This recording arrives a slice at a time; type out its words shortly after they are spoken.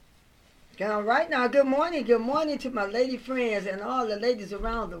All right now, good morning. Good morning to my lady friends and all the ladies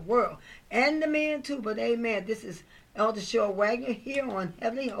around the world. And the men too, but amen. This is Elder Shore Wagner here on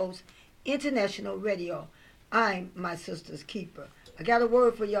Heavenly Host International Radio. I'm my sister's keeper. I got a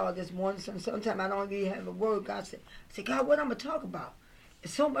word for y'all this morning. Sometimes I don't really have a word. God said, God, what I'm going to talk about?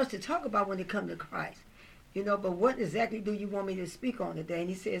 There's so much to talk about when it comes to Christ. But what exactly do you want me to speak on today? And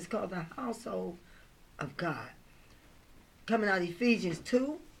he says it's called the household of God. Coming out of Ephesians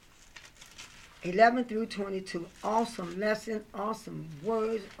 2. 11 through 22. Awesome lesson, awesome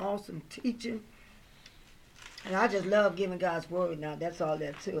words, awesome teaching. And I just love giving God's word now. That's all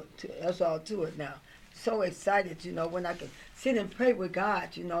that's all to it now. So excited, when I can sit and pray with God.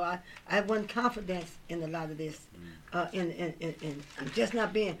 I have one confidence in a lot of this. In I'm just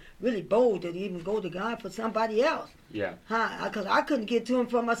not being really bold to even go to God for somebody else. Yeah. Because I couldn't get to him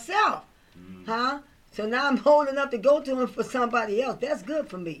for myself. So now I'm bold enough to go to him for somebody else. That's good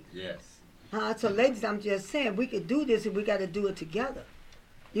for me. Yes. So ladies, I'm just saying, we could do this and we got to do it together.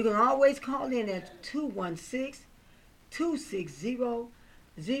 You can always call in at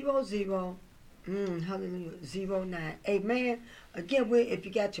 216-260-0009. Amen. Again, if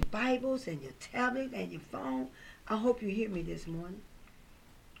you got your Bibles and your tablet and your phone, I hope you hear me this morning.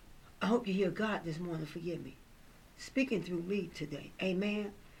 I hope you hear God this morning, forgive me, speaking through me today.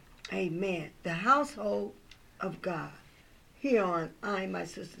 Amen. Amen. The household of God. Here on I'm My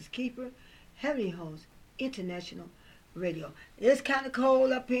Sistas Keeper, Heavenly Host International Radio. It's kind of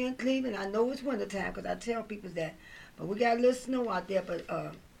cold up here in Cleveland. I know it's wintertime because I tell people that. But we got a little snow out there. But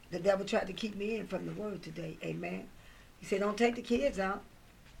the devil tried to keep me in from the word today. Amen. He said, don't take the kids out.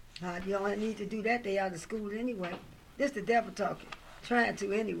 You don't need to do that. They out of school anyway. This the devil talking. Trying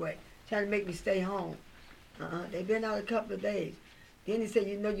to anyway. Trying to make me stay home. They've been out a couple of days. Then he said,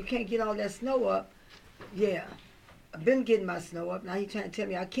 you can't get all that snow up. Yeah. I've been getting my snow up. Now he's trying to tell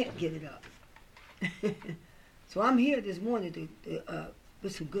me I can't get it up. So I'm here this morning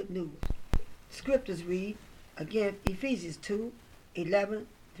with some good news. Scriptures read, again, Ephesians 2, 11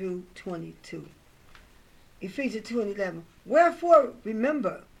 through 22. Ephesians 2 and 11. Wherefore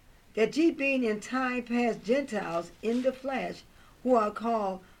remember that ye being in time past Gentiles in the flesh, who are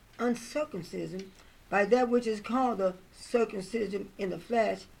called uncircumcision, by that which is called the circumcision in the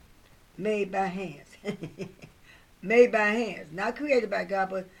flesh, made by hands. Made by hands. Not created by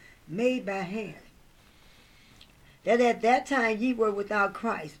God, but made by hands. That at that time ye were without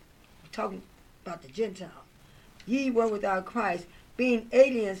Christ. We're talking about the Gentiles. Ye were without Christ, being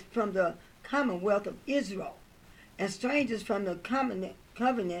aliens from the commonwealth of Israel, and strangers from the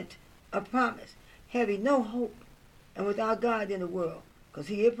covenant of promise, having no hope, and without God in the world. Because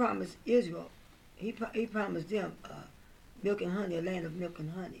he had promised Israel, he promised them milk and honey, a land of milk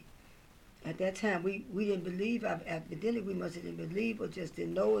and honey. At that time, we didn't believe. Evidently, we must have didn't believe or just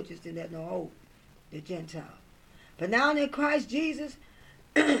didn't know or just didn't have no hope, the Gentiles. But now in Christ Jesus,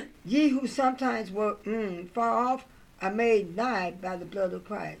 ye who sometimes were far off are made nigh by the blood of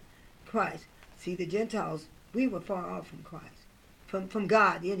Christ. See, the Gentiles, we were far off from Christ, from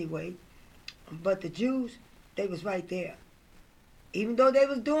God anyway. But the Jews, they was right there. Even though they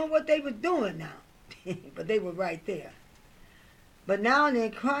was doing what they was doing now. But they were right there. But now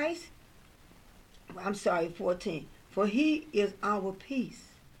in Christ, 14. For he is our peace,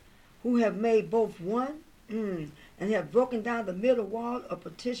 who have made both one, and have broken down the middle wall of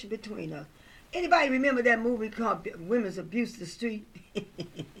partition between us. Anybody remember that movie called Women's Abuse the Street?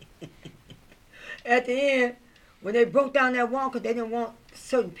 At the end, when they broke down that wall because they didn't want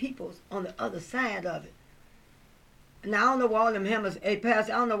certain peoples on the other side of it. Now, I don't know where all them hammers,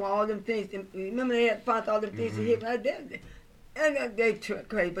 Pastor, I don't know where all them things, remember they had found all them things to hit like that? And they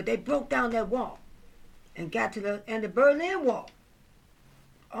crazy, but they broke down that wall and got to the Berlin Wall.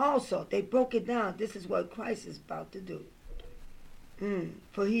 Also, they broke it down. This is what Christ is about to do.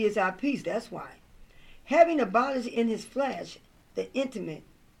 For he is our peace, that's why. Having abolished in his flesh the intimate,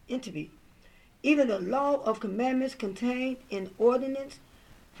 even the law of commandments contained in ordinance,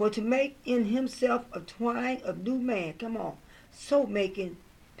 for to make in himself a twine of new man, come on, so making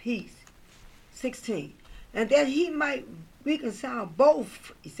peace. 16. And that he might reconcile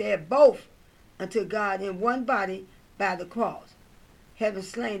both, he said both, unto God in one body by the cross, having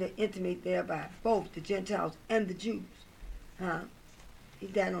slain the intimate thereby, both the Gentiles and the Jews. He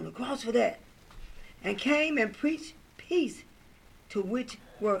died on the cross for that. And came and preached peace to which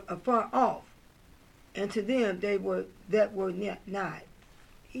were afar off, and to them that were nigh.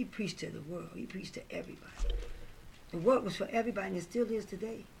 He preached to the world. He preached to everybody. The word was for everybody, and it still is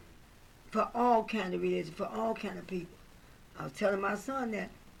today. For all kind of religion, for all kind of people. I was telling my son that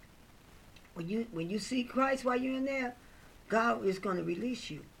when you see Christ while you're in there, God is going to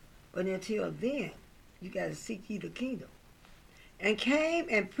release you. But until then, you got to seek ye the kingdom. And came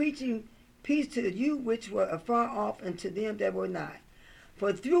and preaching peace to you which were afar off, and to them that were nigh.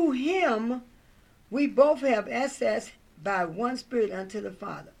 For through him we both have access by one Spirit unto the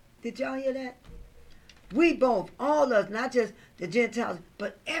Father. Did y'all hear that? We both, all of us, not just the Gentiles,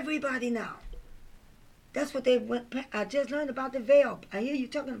 but everybody now. That's what they went. I just learned about the veil. I hear you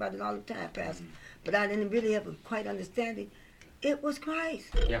talking about it all the time, Pastor, but I didn't really have a quite understanding. It was Christ.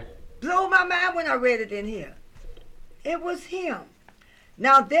 Yeah. Blew my mind when I read it in here. It was him.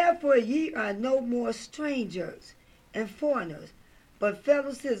 Now therefore ye are no more strangers and foreigners, but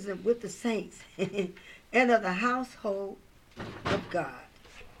fellow citizens with the saints and of the household of God.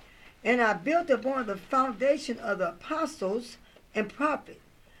 And I built upon the foundation of the apostles and prophets,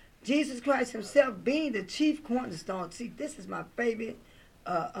 Jesus Christ himself being the chief cornerstone. See, this is my favorite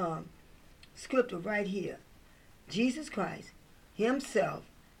scripture right here. Jesus Christ himself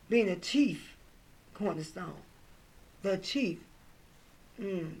being the chief cornerstone. The chief,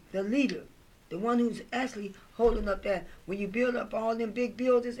 the leader, the one who's actually holding up that. When you build up all them big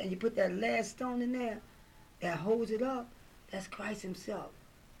buildings and you put that last stone in there that holds it up, that's Christ himself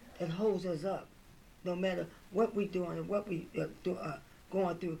that holds us up. No matter what we're doing and what we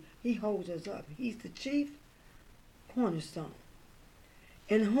going through, he holds us up. He's the chief cornerstone,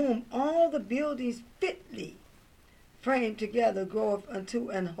 in whom all the buildings fitly framed together groweth unto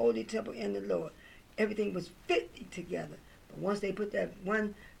an holy temple in the Lord. Everything was fitly together. But once they put that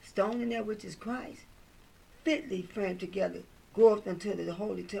one stone in there, which is Christ, fitly framed together, groweth unto the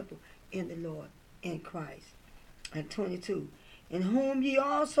holy temple in the Lord, in Christ. And 22, in whom ye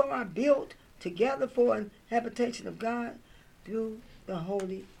also are built together for an habitation of God through the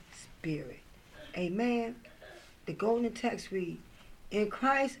Holy Spirit. Amen. The golden text read, in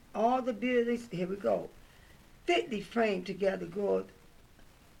Christ all the buildings, here we go, fitly framed together groweth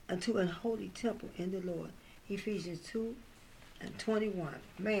unto an holy temple in the Lord. Ephesians 2:21.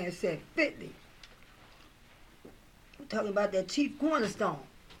 Man, it said fitly. We're talking about that chief cornerstone,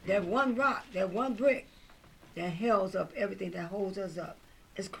 that one rock, that one brick that holds up everything, that holds us up.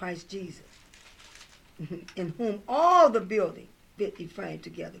 It's Christ Jesus, in whom all the building fitly framed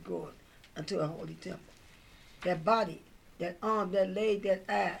together groweth unto a holy temple. That body, that arm, that leg, that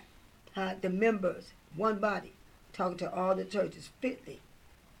eye, the members, one body, talking to all the churches, fitly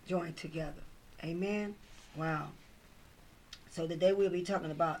joined together. Amen. Wow. So today we'll be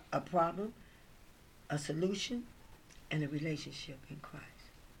talking about a problem, a solution, and a relationship in Christ.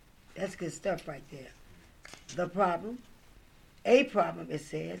 That's good stuff right there. The problem, it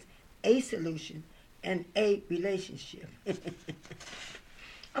says, a solution, and a relationship.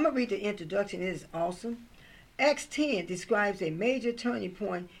 I'm going to read the introduction. It is awesome. Acts 10 describes a major turning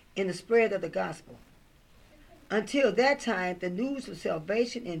point in the spread of the gospel. Until that time, the news of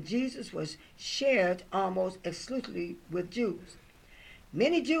salvation in Jesus was shared almost exclusively with Jews.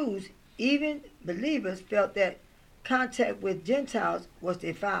 Many Jews, even believers, felt that contact with Gentiles was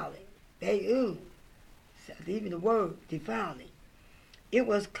defiling. Even the word defiling. It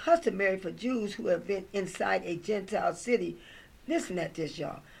was customary for Jews who have been inside a Gentile city, listen at this,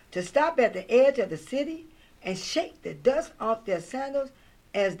 y'all, to stop at the edge of the city and shake the dust off their sandals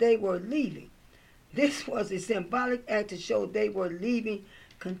as they were leaving. This was a symbolic act to show they were leaving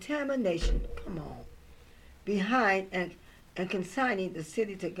contamination, behind and consigning the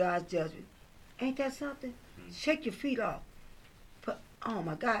city to God's judgment. Ain't that something? Shake your feet off. But, oh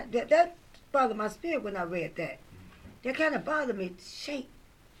my God, that bothered my spirit when I read that. That kind of bothered me. Shake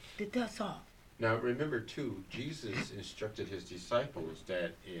the dust off. Now remember too, Jesus instructed his disciples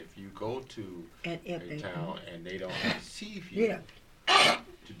that if you go to a town and they don't receive you,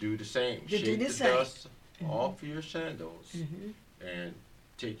 to do the same. Shake the dust off your sandals and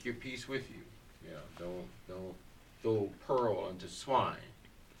take your peace with you. Don't throw pearl unto swine.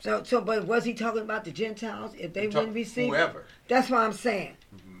 So, but was he talking about the Gentiles if they wouldn't receive whoever? That's what I'm saying.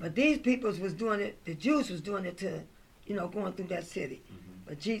 But these peoples was doing it. The Jews was doing it to, going through that city.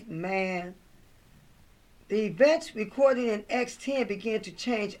 But Jesus, man, the events recorded in Acts 10 began to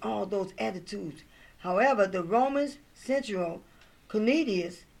change all those attitudes. However, the Roman central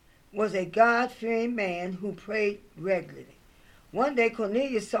Cornelius was a God-fearing man who prayed regularly. One day,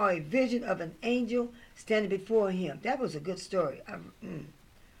 Cornelius saw a vision of an angel standing before him. That was a good story.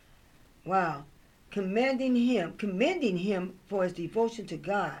 Wow. Commending him for his devotion to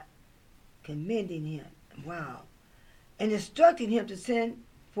God. Commending him. Wow. And instructing him to send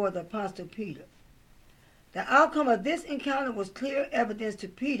for the Apostle Peter. The outcome of this encounter was clear evidence to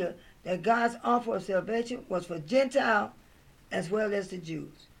Peter that God's offer of salvation was for Gentile as well as the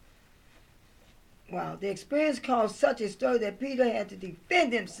Jews. Wow. The experience caused such a stir that Peter had to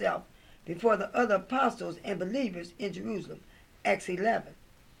defend himself before the other apostles and believers in Jerusalem. Acts 11.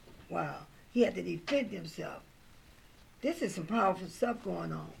 Wow. He had to defend himself. This is some powerful stuff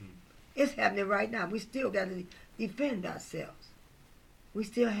going on. It's happening right now. We still got to defend ourselves. We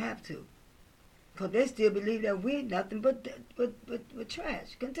still have to. Because they still believe that we're nothing but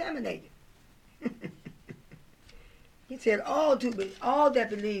trash, contaminated. He said all that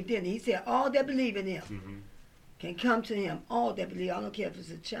believed in him. He said all that believe in him can come to him. All that believe. I don't care if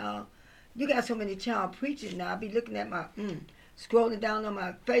it's a child. You got so many child preachers now. I be looking at my, scrolling down on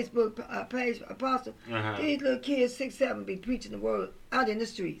my Facebook page, Apostle. These little kids, 6, 7, be preaching the word out in the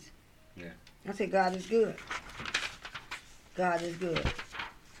streets. Yeah. I say God is good. God is good.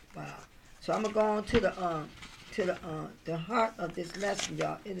 Wow. So I'm gonna go on to the heart of this lesson,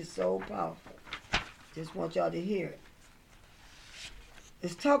 y'all. It is so powerful. Just want y'all to hear it.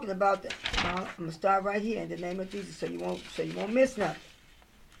 It's talking about I'm gonna start right here in the name of Jesus, so you won't miss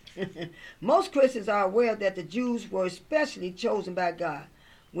nothing. Most Christians are aware that the Jews were especially chosen by God,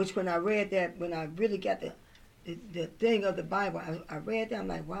 which when I read that, when I really got the thing of the Bible, I read that, I'm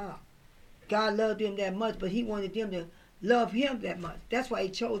like, wow, God loved them that much, but He wanted them to love Him that much. That's why He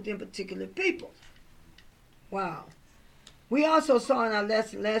chose them particular people. Wow. We also saw in our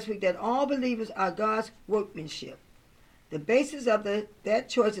lesson last week that all believers are God's workmanship. The basis of that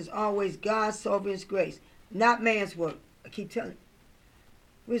choice is always God's sovereign grace, not man's work. I keep telling you.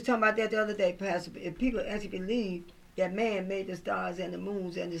 We was talking about that the other day, Pastor. If people actually believe that man made the stars and the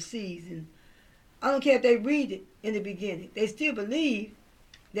moons and the seas, and I don't care if they read it in the beginning, they still believe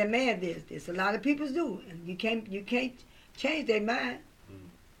that man did this. A lot of people do, and you can't change their mind.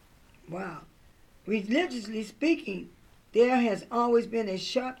 Wow. Religiously speaking, there has always been a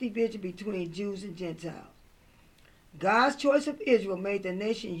sharp division between Jews and Gentiles. God's choice of Israel made the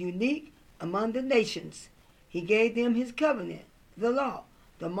nation unique among the nations. He gave them His covenant, the law,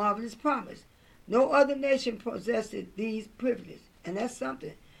 the marvelous promise. No other nation possessed these privileges, and that's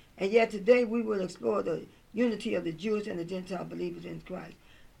something. And yet today we will explore the unity of the Jews and the Gentile believers in Christ.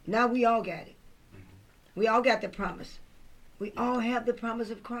 Now we all got it. We all got the promise. We all have the promise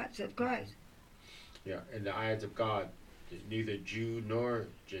of Christ. Yeah, in the eyes of God, neither Jew nor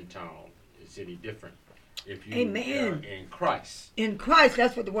Gentile is any different. If you Amen. are in Christ. In Christ,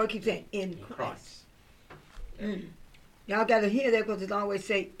 that's what the word keeps saying. In Christ. Yeah. Y'all got to hear that because it always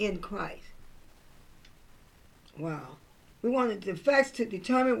say in Christ. Wow. We wanted the facts to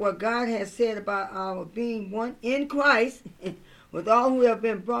determine what God has said about our being one in Christ with all who have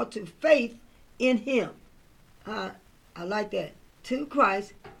been brought to faith in Him. I like that. To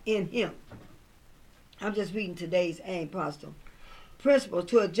Christ in Him. I'm just reading today's apostle principles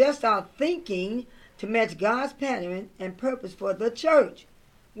to adjust our thinking to match God's pattern and purpose for the church,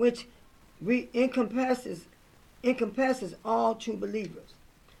 which encompasses all true believers.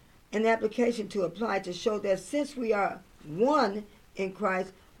 An application to apply to show that since we are one in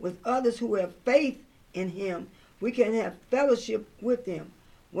Christ with others who have faith in Him, we can have fellowship with them,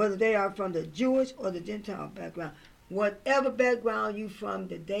 whether they are from the Jewish or the Gentile background. Whatever background you from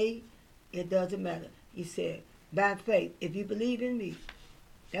today, it doesn't matter. He said, by faith, if you believe in me,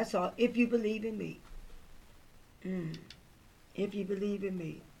 that's all, if you believe in me. If you believe in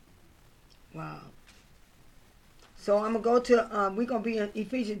me. Wow. So I'm going to go to, we're going to be in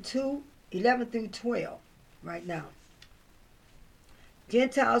Ephesians 2, 11 through 12 right now.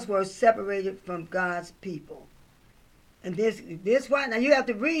 Gentiles were separated from God's people. And this why. Now you have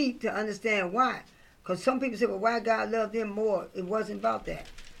to read to understand why. Because some people say, well, why God loved them more? It wasn't about that.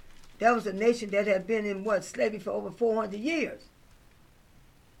 That was a nation that had been in slavery for over 400 years.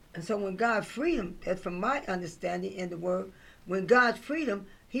 And so when God freed them, that's from my understanding in the word, when God freed them,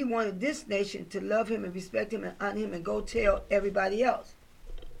 He wanted this nation to love Him and respect Him and honor Him and go tell everybody else.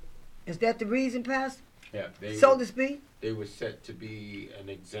 Is that the reason, Pastor? Yeah. To speak? They were set to be an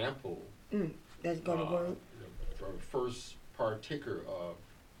example. That's going to work. For first partaker of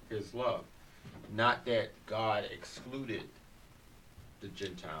His love. Not that God excluded the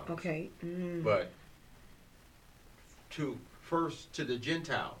Gentiles. Okay. But first to the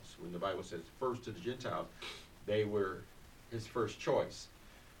Gentiles, when the Bible says first to the Gentiles, they were His first choice.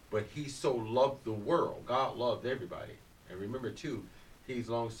 But He so loved the world. God loved everybody. And remember too, He's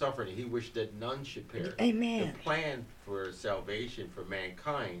long-suffering. He wished that none should perish. Amen. The plan for salvation for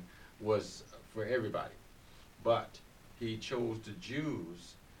mankind was for everybody. But He chose the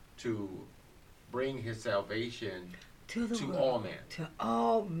Jews to bring His salvation to all men. To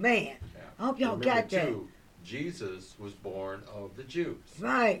all men. Yeah. I hope y'all got that. Too, Jesus was born of the Jews.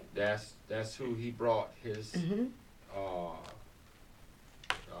 Right. That's who He brought His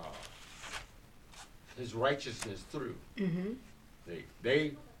his righteousness through.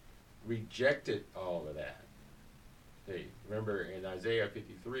 They rejected all of that. They remember in Isaiah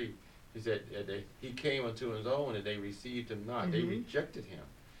 53, he said he came unto his own and they received him not. They rejected him.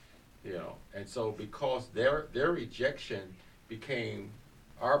 You know, and so because their rejection became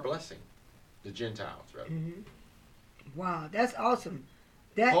our blessing, the Gentiles, rather. Wow, that's awesome.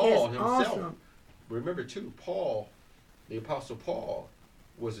 That Paul is himself, awesome. Remember too, Paul, the Apostle Paul,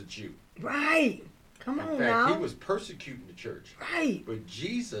 was a Jew. Right. Come on now. In fact, he was persecuting the church. Right. But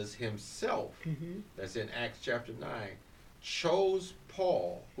Jesus himself, that's in Acts chapter 9, chose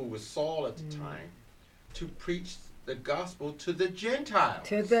Paul, who was Saul at the time, to preach the gospel to the Gentiles.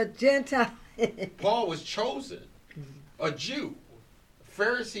 To the Gentiles. Paul was chosen, a Jew, a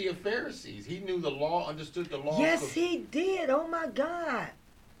Pharisee of Pharisees. He knew the law, understood the law. Yes, he did. Oh my God.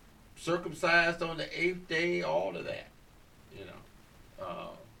 Circumcised on the 8th day, all of that. You know,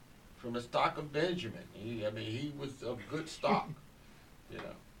 from the stock of Benjamin. He was of good stock. You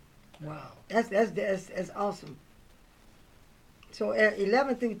know. Wow, that's awesome. So at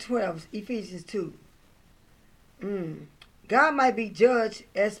 11 through 12, Ephesians 2. God might be judged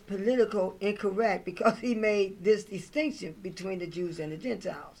as political incorrect because he made this distinction between the Jews and the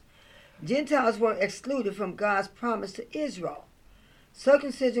Gentiles. Gentiles were excluded from God's promise to Israel.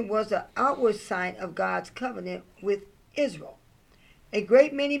 Circumcision was the outward sign of God's covenant with Israel. A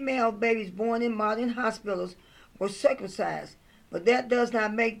great many male babies born in modern hospitals were circumcised, but that does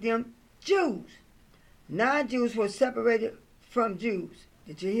not make them Jews. Non-Jews were separated from Jews.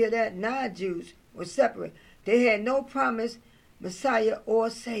 Did you hear that? Non-Jews were separate. They had no promised Messiah or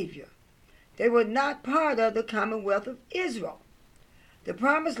Savior. They were not part of the commonwealth of Israel. The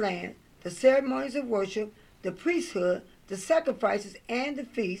promised land, the ceremonies of worship, the priesthood, the sacrifices and the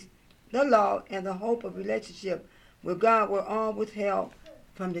feasts, the law, and the hope of relationship with God were all withheld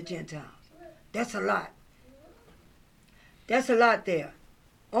from the Gentiles. That's a lot. That's a lot there.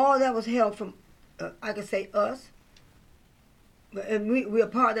 All that was held from, I could say, us. And we are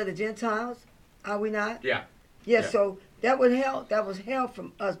part of the Gentiles, are we not? Yeah. Yeah. So that was held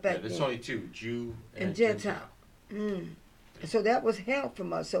from us back then. There's only two, Jew and Gentile. And so that was held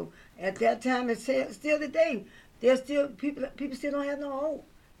from us. So at that time, and still today, there's still people still don't have no hope.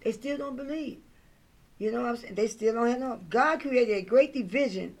 They still don't believe. You know what I'm saying? They still don't have no hope. God created a great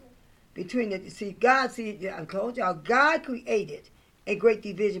division between I told y'all, God created a great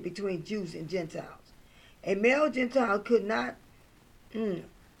division between Jews and Gentiles. A male Gentile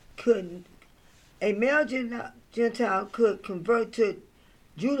Gentile could convert to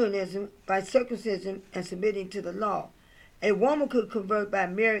Judaism by circumcision and submitting to the law. A woman could convert by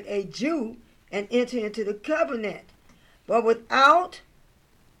marrying a Jew and enter into the covenant. But without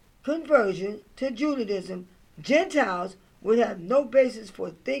conversion to Judaism, Gentiles would have no basis for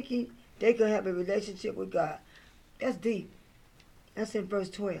thinking they could have a relationship with God. That's deep. That's in verse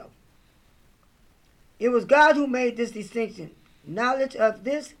 12. It was God who made this distinction. Knowledge of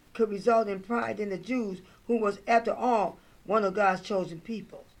this could result in pride in the Jews, who was, after all, one of God's chosen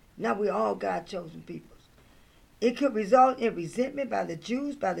peoples. Now we're all God's chosen peoples. It could result in resentment by the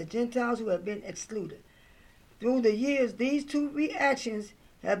Jews, by the Gentiles who have been excluded. Through the years, these two reactions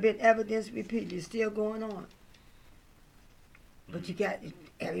have been evidenced repeatedly, still going on. But you got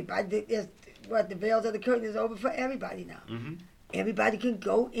everybody, the veils of the curtain is over for everybody now. Everybody can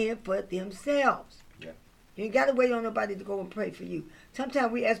go in for themselves. Yeah. You ain't got to wait on nobody to go and pray for you.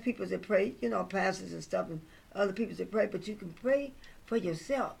 Sometimes we ask people to pray, pastors and stuff, and other people to pray, but you can pray for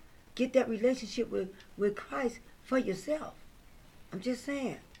yourself. Get that relationship with Christ for yourself. I'm just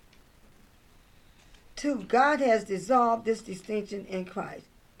saying. 2, God has dissolved this distinction in Christ.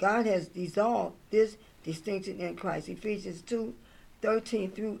 God has dissolved this distinction in Christ. Ephesians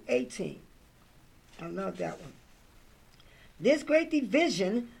 2:13 through 18. I love that one. This great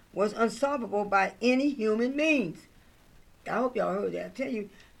division was unsolvable by any human means. I hope y'all heard that. I tell you,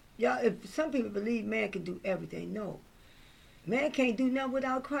 y'all, if some people believe man can do everything, no. Man can't do nothing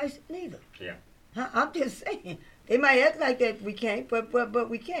without Christ neither. Yeah. I'm just saying. They might act like that we can't, but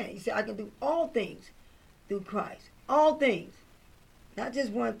we can. He said, I can do all things through Christ. All things. Not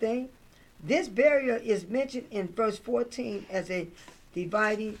just one thing. This barrier is mentioned in verse 14 as a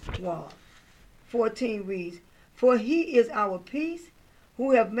dividing wall. 14 reads, for he is our peace,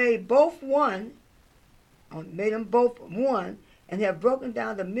 who have made both one, made them both one, and have broken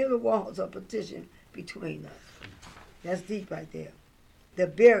down the middle walls of partition between us. That's deep right there. The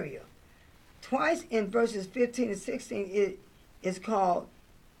barrier. Twice in verses 15 and 16, it is called,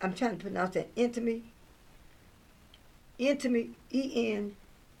 I'm trying to pronounce that, intimate, E-N-M-I-T-Y.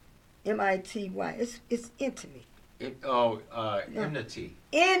 It's intimate. Enmity.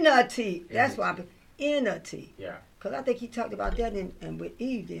 Enmity. That's why I'm enmity. Yeah. Because I think he talked about that in with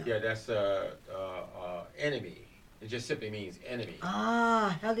Eve then. Yeah, that's enemy. It just simply means enemy.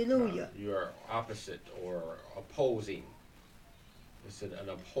 Ah, hallelujah. You are opposite or opposing. It's an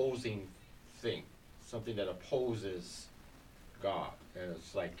opposing thing. Something that opposes God. And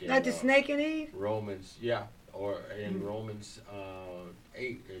it's like the snake and Eve? Romans, yeah. Or in Romans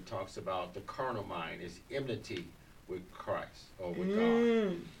 8, it talks about the carnal mind is enmity with Christ or with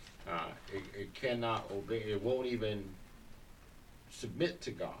God. It cannot obey. It won't even submit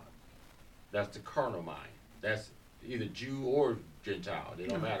to God. That's the carnal mind. That's either Jew or Gentile. It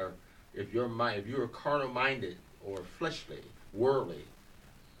don't matter if you're carnal minded or fleshly, worldly,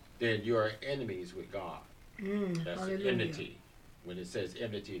 then you are enemies with God. That's enmity. When it says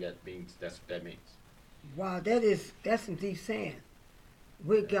enmity, that's what that means. Wow, that's some deep saying.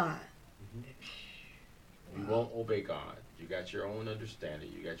 With God. You won't obey God. You got your own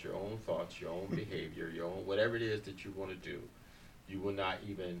understanding. You got your own thoughts, your own behavior, your own whatever it is that you want to do. You will not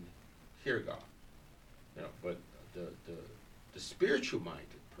even hear God. But the spiritual minded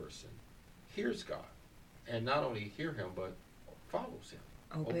person hears God, and not only hear Him but follows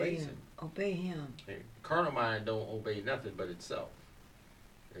Him, obeys Him. Obey Him. And carnal mind don't obey nothing but itself.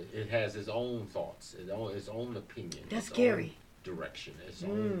 It has its own thoughts, its own opinion. That's scary. Own direction, its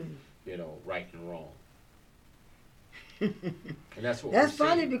own, right and wrong. And that's what that's we're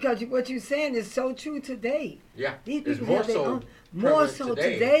funny seeing. Because what you're saying is so true today. Yeah, these it's people have more so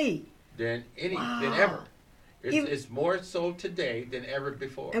today than ever. It's more so today than ever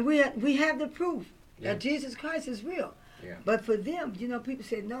before. And we have the proof that Jesus Christ is real. Yeah. But for them, people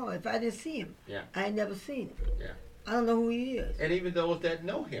say, no, if I didn't see Him, I ain't never seen Him. Yeah. I don't know who He is. And even those that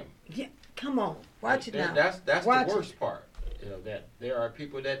know Him. Yeah, come on, watch it now. That's the worst part. That there are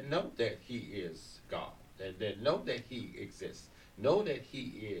people that know that He is God, that know that He exists, know that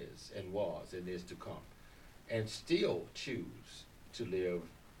He is and was and is to come, and still choose to live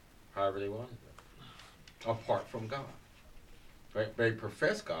however they want to live, apart from God. Right? They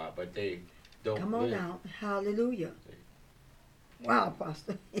profess God, but they don't. Come on now, hallelujah. Wow,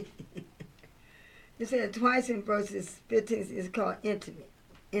 Pastor. It said twice in verses 15 is called intimate.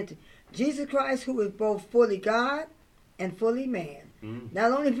 Jesus Christ, who is both fully God and fully man,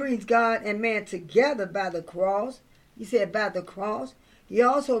 not only brings God and man together by the cross, he said by the cross, he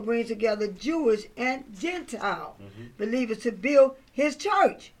also brings together Jewish and Gentile believers to build his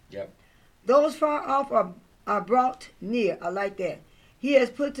church. Yep. Those far off are brought near. I like that. He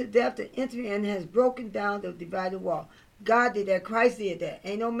has put to death the enemy and has broken down the divided wall. God did that. Christ did that.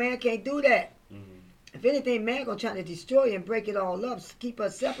 Ain't no man can't do that. If anything, man gonna try to destroy and break it all up, keep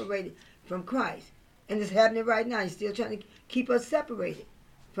us separated from Christ. And it's happening right now. He's still trying to keep us separated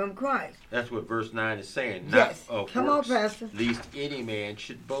from Christ. That's what verse 9 is saying. Yes. Not of Come works, on, Pastor. Lest any man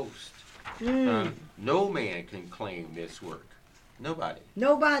should boast. No man can claim this work. Nobody.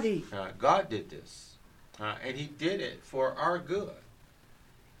 God did this. And He did it for our good.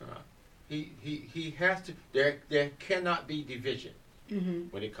 He has to. There cannot be division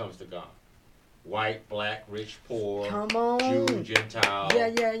when it comes to God. White, black, rich, poor, come on. Jew, Gentile.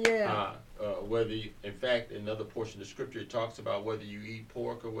 Yeah. Whether in fact, another portion of the scripture it talks about whether you eat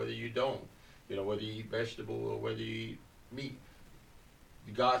pork or whether you don't. Whether you eat vegetable or whether you eat meat.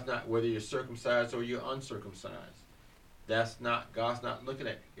 God's not, whether you're circumcised or you're uncircumcised. God's not looking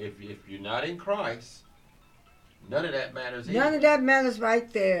at. If you're not in Christ, none of that matters. None of that matters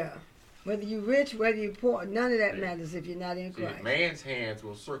right there. Whether you're rich, whether you're poor, none of that matters if you're not in Christ. Man's hands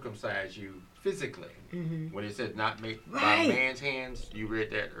will circumcise you physically. When it says not made by man's hands, you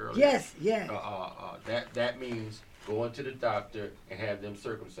read that earlier. Yes. That means going to the doctor and have them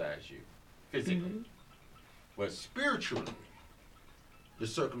circumcise you physically. But spiritually, the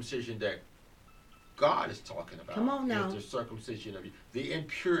circumcision that God is talking about. Come on now. Is the circumcision of you, the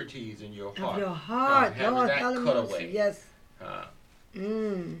impurities in your heart. Of your heart, having Lord, that cut away. Yes.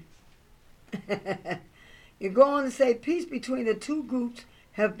 You go on to say peace between the two groups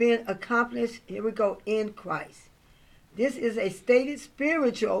have been accomplished, here we go, in Christ. This is a stated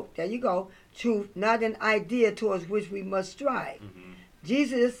spiritual, there you go, truth, not an idea towards which we must strive.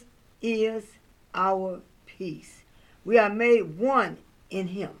 Jesus is our peace. We are made one in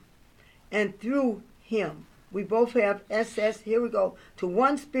Him. And through Him, we both have access, here we go, to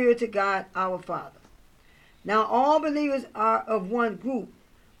one spirit, to God our Father. Now all believers are of one group.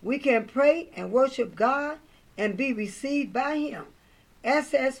 We can pray and worship God and be received by Him.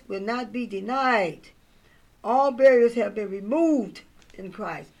 Access will not be denied. All barriers have been removed in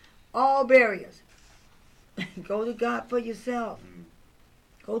Christ. All barriers. Go to God for yourself.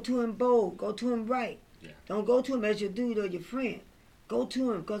 Go to Him bold. Go to Him right. Don't go to Him as your dude or your friend. Go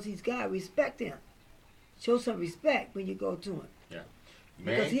to Him because He's God. Respect Him. Show some respect when you go to him. Yeah.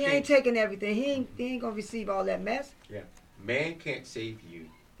 Because he ain't taking everything. He ain't going to receive all that mess. Yeah. Man can't save you.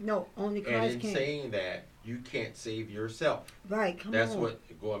 No, only Christ can. And in saying that, you can't save yourself. Right, come on. That's what,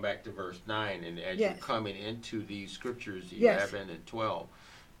 going back to verse 9, and as you're coming into these scriptures, 11 and 12,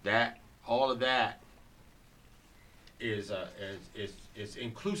 that all of that is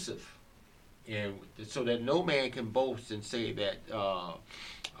inclusive. And so that no man can boast and say that,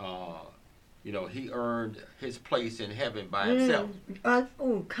 he earned his place in heaven by himself.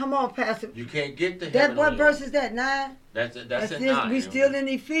 Come on, Pastor. You can't get to heaven. What verse is that? 9? That's in 9. We're still in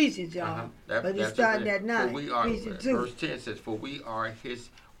Ephesians, y'all. But it's starting at 9. Ephesians 2. Verse 10 says, "For we are his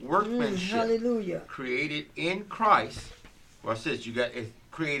workmanship, hallelujah, created in Christ." Well, it says you got it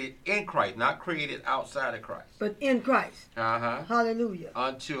created in Christ, not created outside of Christ. But in Christ. Hallelujah.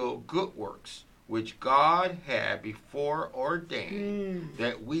 Until good works, which God had before ordained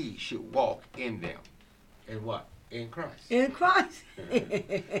that we should walk in them. In what? In Christ. In Christ.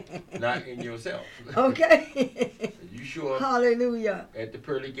 Not in yourself. Okay. You show up hallelujah at the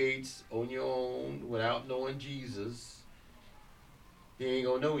pearly gates on your own without knowing Jesus, he ain't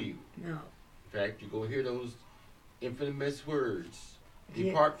going to know you. No. In fact, you're going to hear those infamous words.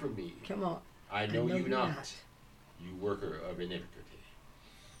 Depart from me. Come on. I know you not, you worker of iniquity.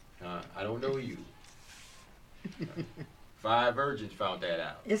 I don't know you. 5 virgins found that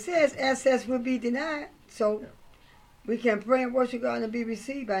out. It says access will be denied. So we can pray and worship God and be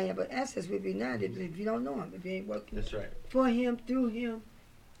received by him. But access will be denied if you don't know him. If you ain't working That's right. for him, through him.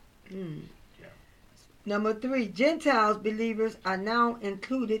 Yeah. Number 3, Gentiles believers are now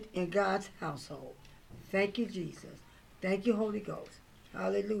included in God's household. Thank you, Jesus. Thank you, Holy Ghost.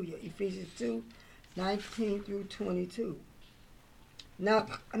 Hallelujah. Ephesians 2, 19 through 22. Now,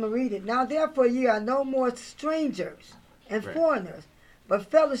 I'm going to read it. Now, therefore, ye are no more strangers and foreigners, but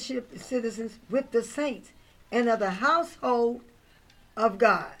fellowship citizens with the saints and of the household of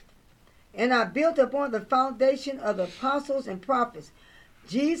God, and are built upon the foundation of the apostles and prophets,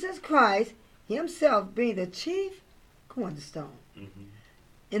 Jesus Christ himself being the chief cornerstone,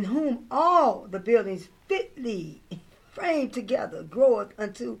 in whom all the buildings fitly framed together groweth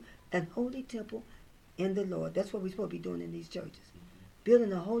unto an holy temple in the Lord. That's what we're supposed to be doing in these churches.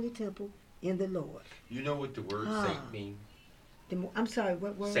 Building a holy temple in the Lord. You know what the word saint means? I'm sorry,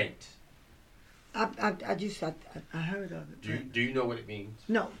 what word? Saint. I heard of it. Do you know what it means?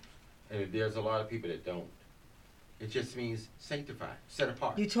 No. And there's a lot of people that don't. It just means sanctified, set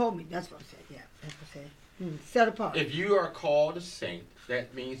apart. You told me. That's what I said. Yeah, that's what I said. Set apart. If you are called a saint,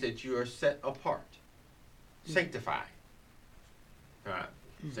 that means that you are set apart. Sanctified. Right?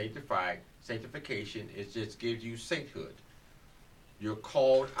 Sanctified. Sanctification just gives you sainthood. You're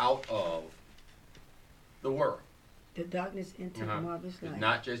called out of the world. The darkness into the marvelous light. It's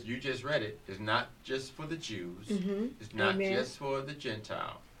not just, you just read it, it's not just for the Jews. It's not just for the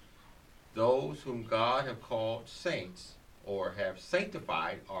Gentile. Those whom God have called saints or have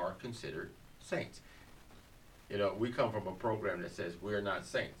sanctified are considered saints. You know, we come from a program that says we're not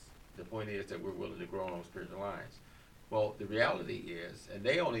saints. The point is that we're willing to grow on spiritual lines. Well, the reality is, and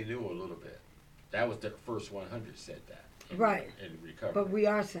they only knew a little bit. That was the first 100 said that. In recovery. But we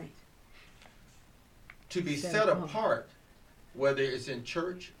are saints. To be set apart, whether it's in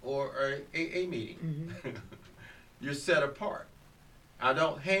church or a meeting, you're set apart. I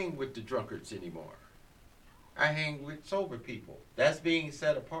don't hang with the drunkards anymore. I hang with sober people. That's being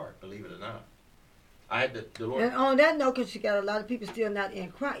set apart, believe it or not. I had the Lord. And on that note, because you got a lot of people still not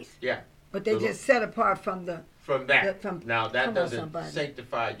in Christ. Yeah. But they just set apart from the. From that. Now, that doesn't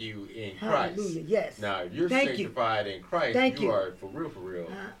sanctify you in Christ. Hallelujah, yes. Now, if you're sanctified in Christ, you are for real,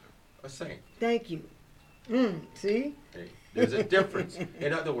 a saint. Thank you. See? There's a difference.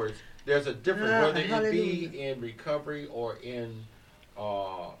 In other words, there's a difference whether it be in recovery or in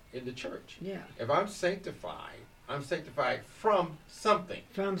the church. Yeah. If I'm sanctified from something.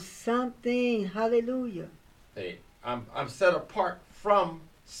 From something. Hallelujah. Hey, I'm set apart from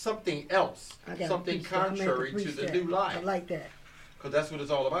something else, something contrary to the new life. I like that. Because that's what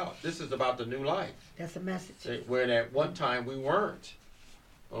it's all about. This is about the new life. That's a message. When at one time we weren't.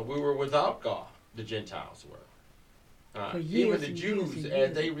 We were without God. The Gentiles were. Even the Jews,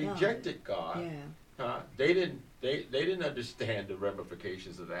 as they rejected God, they didn't understand the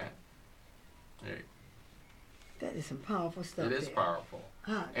ramifications of that. Hey. That is some powerful stuff. It is powerful.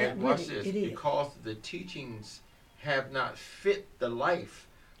 And watch this. Because the teachings have not fit the life,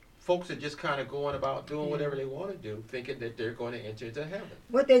 folks are just kind of going about doing whatever they want to do, thinking that they're going to enter into heaven.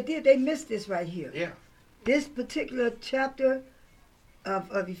 What they did, they missed this right here. Yeah. This particular chapter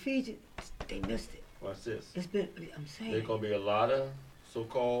of Ephesians, they missed it. Watch this. It's been, I'm saying. There's going to be a lot of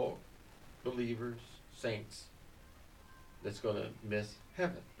so-called believers, saints that's going to miss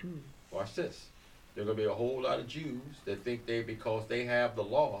heaven. Watch this. There are going to be a whole lot of Jews that think because they have the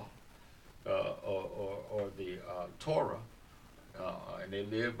law or the Torah, and they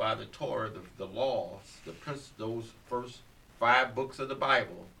live by the Torah, the laws, those first 5 books of the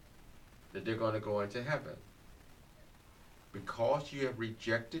Bible, that they're going to go into heaven. Because you have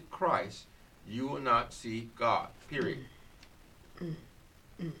rejected Christ, you will not see God. Period.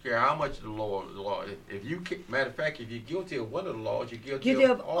 Care how much of the law. If you, matter of fact, if you're guilty of one of the laws, you're guilty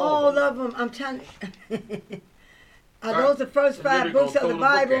of all of them. I'm telling you. Are those the first 5 books of the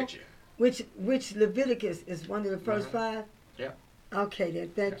Bible? Which Leviticus is one of the first 5? Yeah. Okay, then.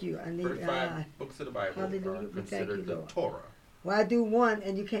 Thank you. I need first 5 books of the Bible are considered the Torah. Well, I do one,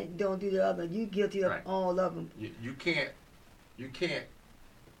 and you don't do the other. You guilty of all of them. You can't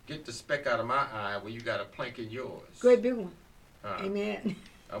get the speck out of my eye when you got a plank in yours. Great big one. Amen.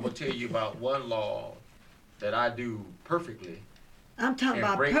 I'm gonna tell you about one law that I do perfectly. I'm talking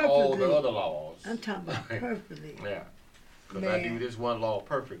about break perfectly. all the other laws. I'm talking about perfectly. Yeah. Because I do this one law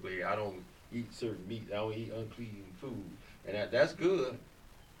perfectly. I don't eat certain meat. I don't eat unclean food, and that's good.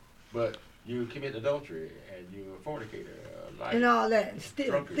 But you commit adultery, and you're a fornicator, and all that,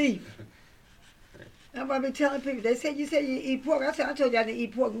 still thief. That's what I be telling people. They say you eat pork. I told you I didn't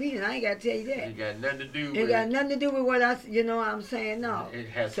eat pork meat, and I ain't got to tell you that. It got nothing to do with it. Got nothing to do with what I'm saying, no. It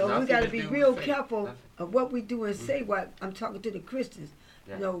has so we got to be real careful of what we do and Mm-hmm. say. What I'm talking to the Christians,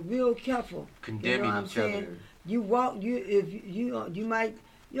 real careful. Condemning what I'm each saying? other. You walk, you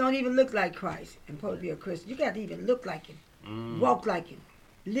don't even look like Christ and supposed to be a Christian. You got to even look like Him, walk like Him,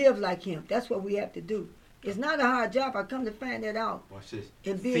 live like Him. That's what we have to do. It's not a hard job. I come to find that out. Watch this.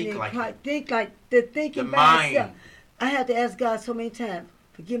 And being think in like Christ, thinking the by mind. myself. I had to ask God so many times,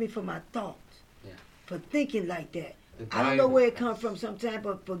 forgive me for my thoughts, for thinking like that. I don't know where it comes from sometimes,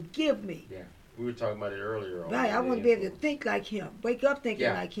 but forgive me. Yeah, we were talking about it earlier. Right, I want to be able to think like Him. Wake up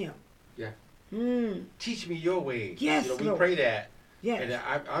thinking like Him. Yeah. Mm. Teach me your ways. Yes, we Lord. pray that. Yes.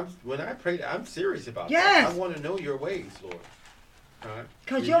 And when I pray that, I'm serious about yes. that. I want to know your ways, Lord.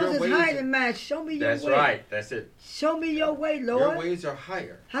 Because yours is higher than mine. Show me your way. That's right. That's it. Show me your way, Lord. Your ways are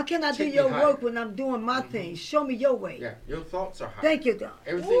higher. How can I do your work when I'm doing my things? Show me your way. Yeah, your thoughts are higher. Thank you, God.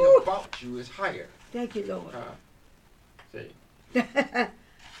 Everything about you is higher. Thank you, Lord. See.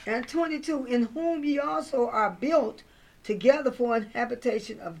 And 22, in whom ye also are built together for an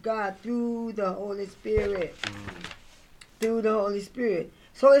habitation of God through the Holy Spirit. Through the Holy Spirit.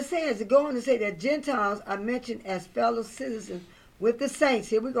 So it says, to go on to say that Gentiles are mentioned as fellow citizens with the saints.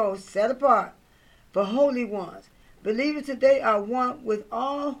 Here we go, set apart for holy ones. Believers today are one with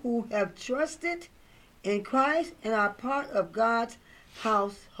all who have trusted in Christ and are part of God's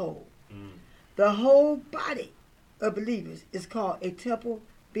household. The whole body of believers is called a temple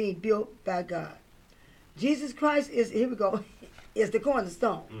being built by God. Jesus Christ is, here we go, is the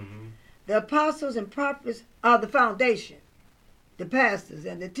cornerstone. The apostles and prophets are the foundation. The pastors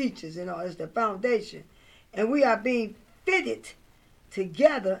and the teachers and all is the foundation. And we are being fitted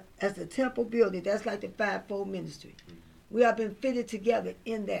together as the temple building. That's like the fivefold ministry. We have been fitted together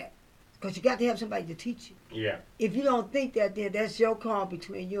in that. Because you got to have somebody to teach you. Yeah. If you don't think that, then that's your call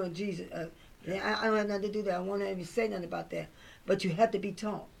between you and Jesus. I don't have nothing to do that. I won't even say nothing about that. But you have to be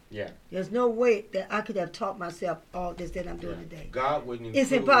taught. Yeah. There's no way that I could have taught myself all this that I'm doing today. God wouldn't include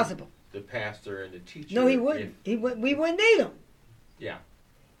it's impossible. The pastor and the teacher. No, He wouldn't. We wouldn't need them. Yeah.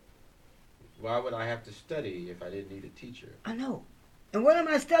 Why would I have to study if I didn't need a teacher? I know. And what am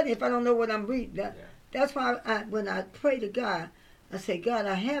I studying if I don't know what I'm reading? That's why when I pray to God, I say, God,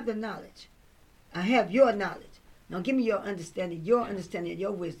 I have the knowledge. I have your knowledge. Now give me your understanding,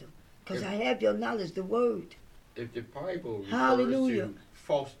 your wisdom. Because I have your knowledge, the word. If the Bible refers Hallelujah. to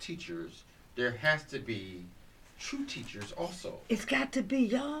false teachers, there has to be true teachers also. It's got to be,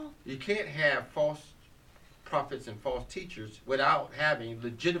 y'all. You can't have false prophets and false teachers without having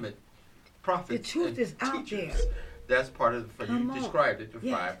legitimate prophets. The truth is out teachers. there. That's part of the, you described it, the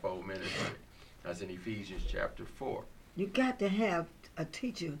yes. fivefold ministry. That's in Ephesians chapter 4. You got to have a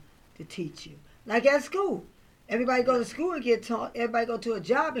teacher to teach you. Like at school. Everybody go to school and get taught. Everybody go to a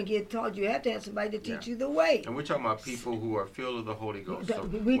job and get taught. You have to have somebody to teach you the way. And we're talking about people who are filled with the Holy Ghost.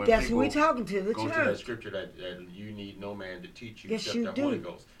 That's who we're talking to, the go church. to that scripture that you need no man to teach you yes, except you the do. Holy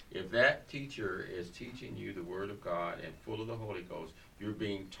Ghost. If that teacher is teaching you the Word of God and full of the Holy Ghost, you're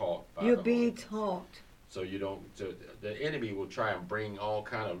being taught by You're the being Holy Ghost. taught. So you don't. So the enemy will try and bring all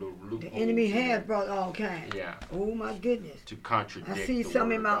kind of little loopholes. The enemy has brought all kinds. Yeah. Oh my goodness. To contradict. I see the some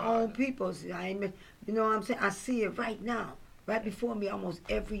word in my of God. own people. You know what I'm saying? I see it right now, right before me, almost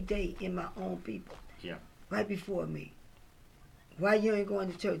every day in my own people. Yeah. Right before me. Why you ain't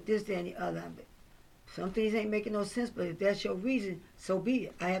going to church? This, that, and the other. Some things ain't making no sense, but if that's your reason, so be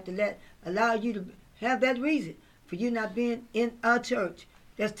it. I have to allow you to have that reason for you not being in a church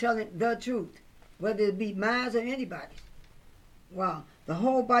that's telling the truth, whether it be mine or anybody's. Wow. The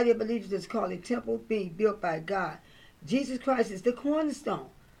whole body of believers is called a temple being built by God. Jesus Christ is the cornerstone.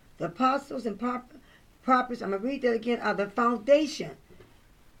 The apostles and prophets, I'm going to read that again, are the foundation.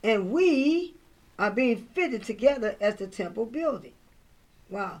 And we are being fitted together as the temple building.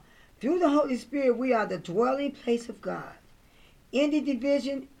 Wow. Through the Holy Spirit, we are the dwelling place of God. Any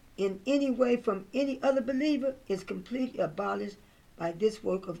division in any way from any other believer is completely abolished by this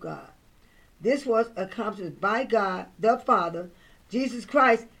work of God. This was accomplished by God, the Father, Jesus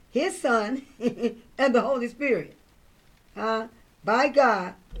Christ, His Son, and the Holy Spirit. By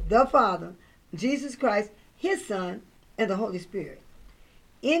God, the Father, Jesus Christ, His Son, and the Holy Spirit.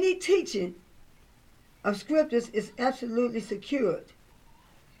 Any teaching of Scriptures is absolutely secured.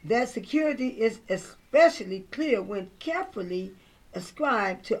 That security is especially clear when carefully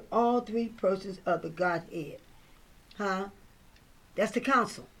ascribed to all three persons of the Godhead. That's the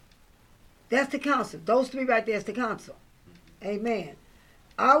council. That's the council. Those three right there is the council. Amen.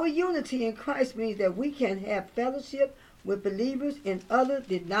 Our unity in Christ means that we can have fellowship with believers in other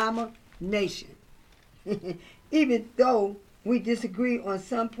denominations. Even though we disagree on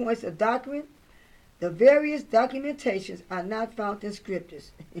some points of doctrine, the various documentations are not found in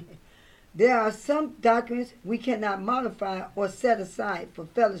Scriptures. There are some doctrines we cannot modify or set aside for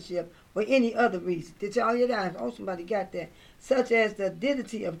fellowship or any other reason. Did y'all hear that? Oh, somebody got that. Such as the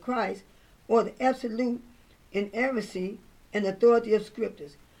deity of Christ or the absolute inerrancy and authority of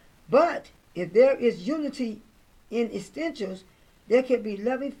Scriptures. But if there is unity in essentials, there can be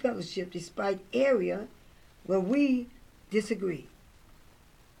loving fellowship despite area where we disagree.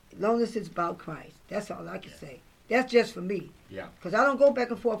 As long as it's about Christ. That's all I can say. That's just for me. Yeah. Because I don't go back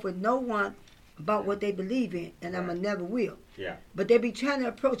and forth with no one about what they believe in, and I never will. Yeah. But they be trying to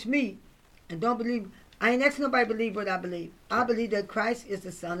approach me and don't believe. I ain't asking nobody to believe what I believe. I believe that Christ is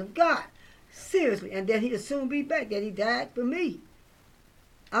the Son of God. Seriously. And that He'll soon be back. That He died for me.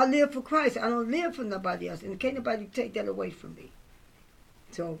 I live for Christ. I don't live for nobody else. And can't nobody take that away from me.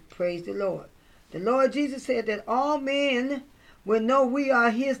 So, praise the Lord. The Lord Jesus said that all men will know we are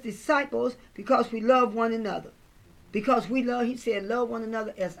His disciples because we love one another. Because we love, He said, love one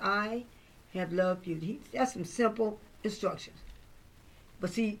another as I have loved you. That's some simple instructions.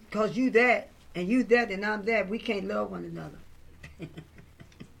 But see, because you that, and you that, and I'm that, we can't love one another.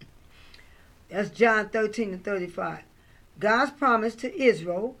 That's John 13:35. God's promise to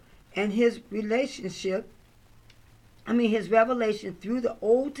Israel and His revelation through the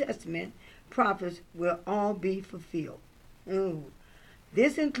Old Testament prophets will all be fulfilled. Ooh.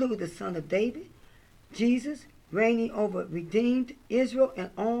 This includes the Son of David, Jesus, reigning over redeemed Israel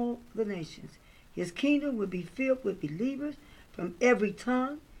and all the nations. His kingdom will be filled with believers from every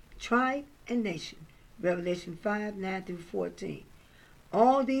tongue, tribe, and nation. Revelation 5:9-14.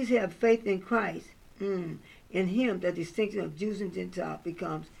 All these have faith in Christ. In Him, the distinction of Jews and Gentiles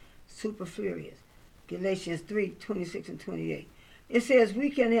becomes superfluous. Galatians 3:26-28. It says we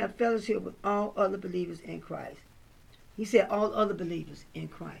can have fellowship with all other believers in Christ. He said all other believers in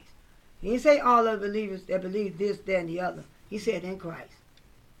Christ. He didn't say all other believers that believe this, that, and the other. He said in Christ.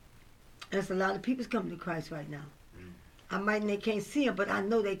 There's a lot of people coming to Christ right now. They can't see them, but I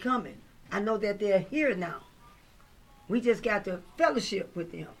know they're coming. I know that they're here now. We just got to fellowship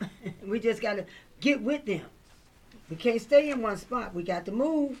with them. We just got to get with them. We can't stay in one spot. We got to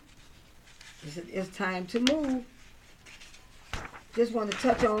move. It's time to move. Just want to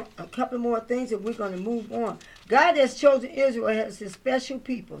touch on a couple more things and we're going to move on. God has chosen Israel as His special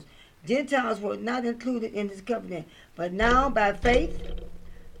peoples. Gentiles were not included in His covenant. But now, by faith,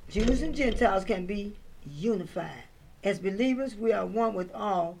 Jews and Gentiles can be unified. As believers, we are one with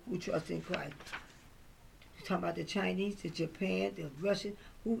all who trust in Christ. We're talking about the Chinese, the Japan, the Russian,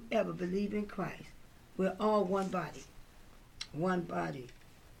 whoever believe in Christ. We're all one body. One body.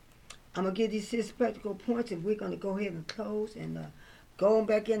 I'm going to give these 6 practical points and we're going to go ahead and close and go on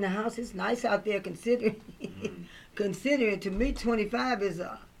back in the house. It's nice out there considering. Considering to me 25 is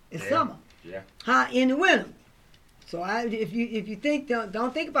summer. Yeah. Hot in the winter. So if you think,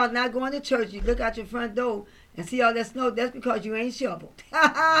 don't think about not going to church. You look out your front door and see all that snow. That's because you ain't shoveled.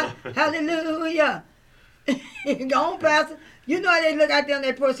 Hallelujah. Go on, Pastor. You know how they look out there and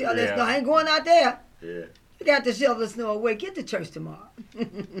they push all that snow. I ain't going out there. Yeah. You got to shovel the snow away. Get to church tomorrow.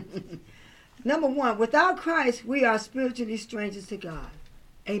 Number 1, without Christ, we are spiritually strangers to God.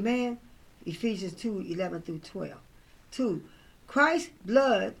 Amen. Ephesians 2:11-12. 2, Christ's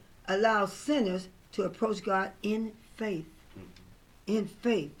blood allows sinners to approach God in faith. In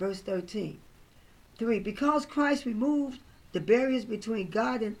faith. Verse 13. 3. Because Christ removed the barriers between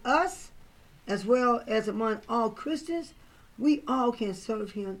God and us, as well as among all Christians, we all can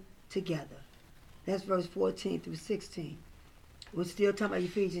serve him together. That's verse 14 through 16. We're still talking about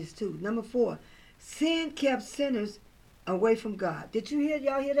Ephesians 2. Number 4, sin kept sinners away from God. Did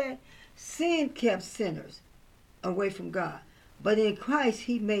y'all hear that? Sin kept sinners away from God. But in Christ,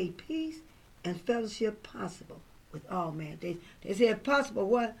 he made peace and fellowship possible with all men. They said possible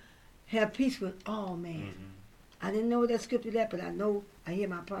what? Have peace with all men. Mm-hmm. I didn't know that scripture that, but I hear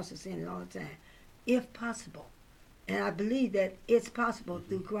my pastor saying it all the time. If possible. And I believe that it's possible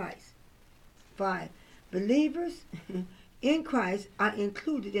through Christ. 5. Believers in Christ are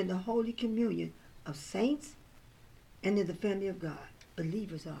included in the Holy Communion of saints and in the family of God.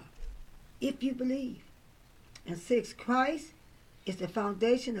 Believers are. If you believe. And 6. Christ is the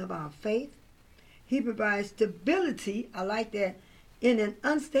foundation of our faith. He provides stability, I like that, in an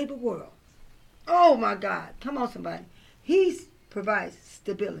unstable world. Oh my God. Come on, somebody. He provides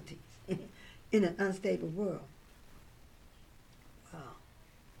stability in an unstable world. Wow.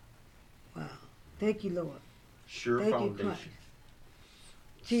 Wow. Thank you, Lord. Sure thank foundation.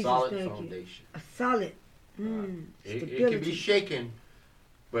 You, Jesus, solid thank foundation. You. A solid. It can be shaken,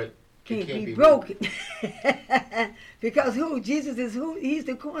 but can't be broken. Because Jesus is who? He's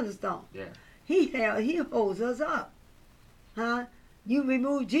the cornerstone. Yeah. He holds us up. Huh? You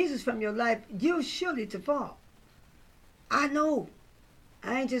remove Jesus from your life, you're surely to fall. I know.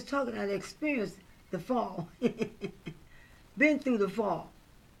 I ain't just talking, I've experienced the fall. Been through the fall.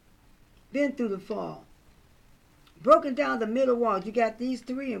 Been through the fall. Broken down the middle wall. You got these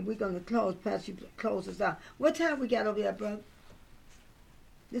 3, and we're going to close. Pastor, you close us out. What time we got over there, brother?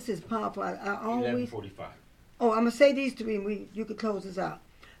 This is powerful. I always... 11:45. Oh, I'm going to say these 3, and you can close us out.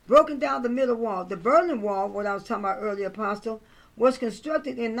 Broken down the middle wall. The Berlin Wall, what I was talking about earlier, Apostle, was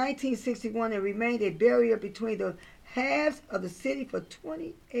constructed in 1961 and remained a barrier between the halves of the city for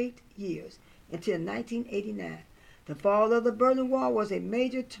 28 years until 1989. The fall of the Berlin Wall was a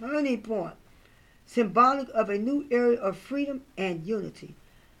major turning point, symbolic of a new era of freedom and unity.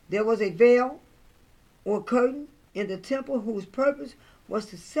 There was a veil or curtain in the temple whose purpose was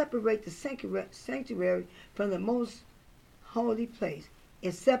to separate the sanctuary from the most holy place.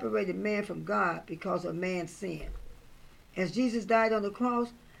 It separated man from God because of man's sin. As Jesus died on the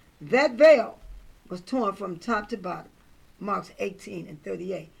cross, that veil was torn from top to bottom. Mark 18 and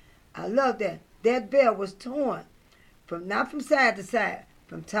 38. I love that. That veil was torn not from side to side,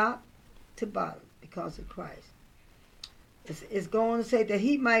 from top to bottom because of Christ. It's going to say that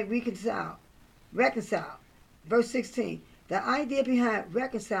he might reconcile. Verse 16. The idea behind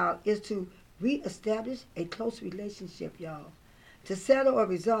reconcile is to reestablish a close relationship, y'all. To settle or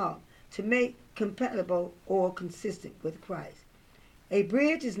resolve, to make compatible or consistent with Christ. A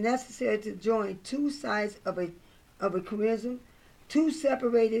bridge is necessary to join two sides of a chasm. Two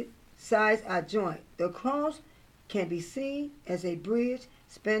separated sides are joined. The cross can be seen as a bridge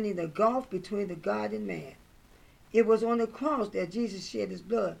spanning the gulf between the God and man. It was on the cross that Jesus shed his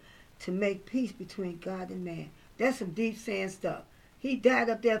blood to make peace between God and man. That's some deep saying stuff. He died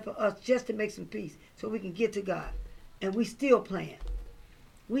up there for us just to make some peace so we can get to God. And we still playing.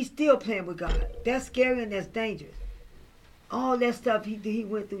 We still playing with God. That's scary and that's dangerous. All that stuff he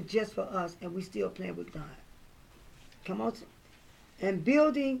went through just for us, and we still playing with God. Come on. And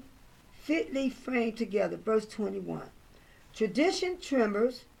building fitly framed together. Verse 21. Tradition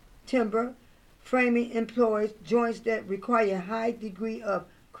timber framing employs joints that require a high degree of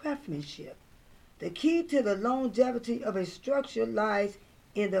craftsmanship. The key to the longevity of a structure lies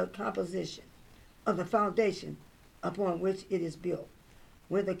in the composition of the foundation upon which it is built.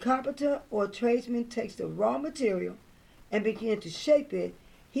 When the carpenter or tradesman takes the raw material and begins to shape it,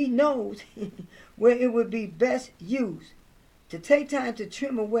 he knows where it would be best used. To take time to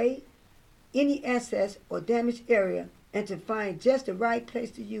trim away any excess or damaged area and to find just the right place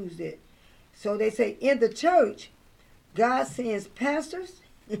to use it. So they say in the church, God sends pastors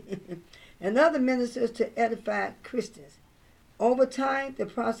and other ministers to edify Christians. Over time, the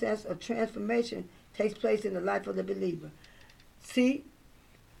process of transformation takes place in the life of the believer. See,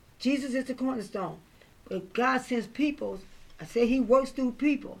 Jesus is the cornerstone. But God sends people, I say he works through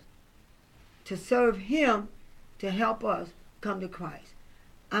people to serve him to help us come to Christ.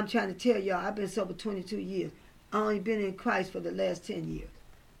 I'm trying to tell y'all, I've been sober 22 years. I only been in Christ for the last 10 years.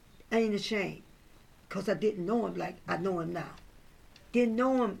 I ain't ashamed because I didn't know him like I know him now. Didn't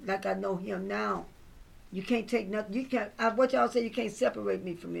know him like I know him now. You can't take nothing. You can't. What y'all say? You can't separate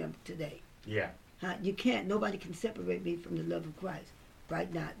me from him today. Yeah. You can't. Nobody can separate me from the love of Christ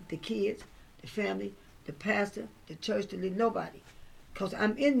right now. The kids, the family, the pastor, the church, the leader, nobody. Because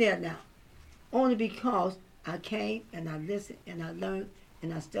I'm in there now. only because I came and I listened and I learned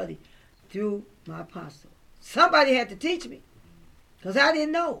and I studied through my apostle. Somebody had to teach me because I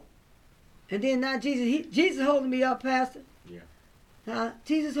didn't know. And then now Jesus holding me up, Pastor. Yeah.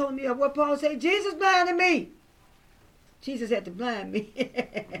 Jesus holding me up. What Paul say? Jesus blinded me. Jesus had to blind me.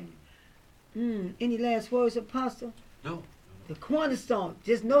 Any last words, Apostle? No. The cornerstone.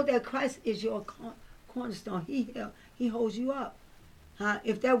 Just know that Christ is your cornerstone. He holds you up.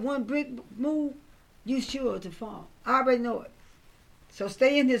 If that one brick move, you sure to fall. I already know it. So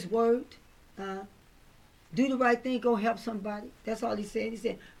stay in His word. Do the right thing. Go help somebody. That's all He said. He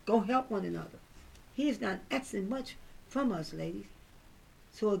said, go help one another. He is not asking much from us, ladies.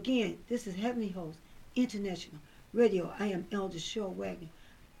 So again, this is Heavenly Host International Radio. I am Elder Shore Wagner.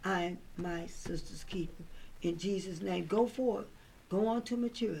 I am my sister's keeper. In Jesus' name, go forth. Go on to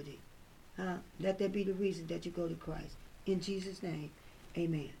maturity. Let that be the reason that you go to Christ. In Jesus' name,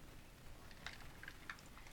 amen.